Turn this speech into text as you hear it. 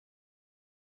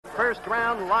first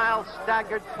round, Lyle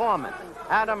staggered Foreman.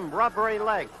 Had him rubbery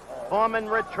leg. Foreman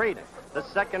retreated. The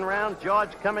second round, George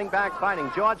coming back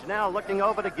fighting. George now looking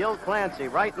over to Gil Clancy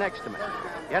right next to me.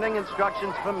 Getting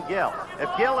instructions from Gil. If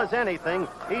Gil is anything,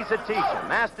 he's a teacher.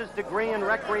 Master's degree in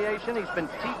recreation. He's been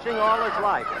teaching all his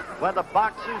life. Whether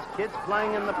boxers, kids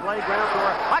playing in the playground, or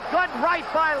a good right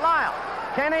by Lyle.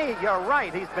 Kenny, you're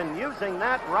right. He's been using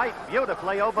that right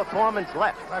beautifully over Foreman's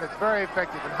left. Right, it's very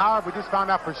effective. And Howard, we just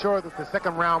found out for sure that the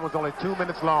second round was only 2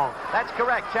 minutes long. That's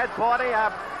correct. Chet Forty,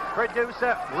 our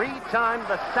producer, retimed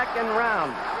the second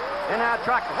round in our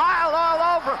truck. Lyle all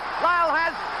over. Lyle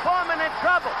has Foreman in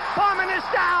trouble. Foreman is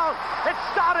down. It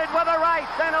started with a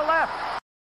right, then a left.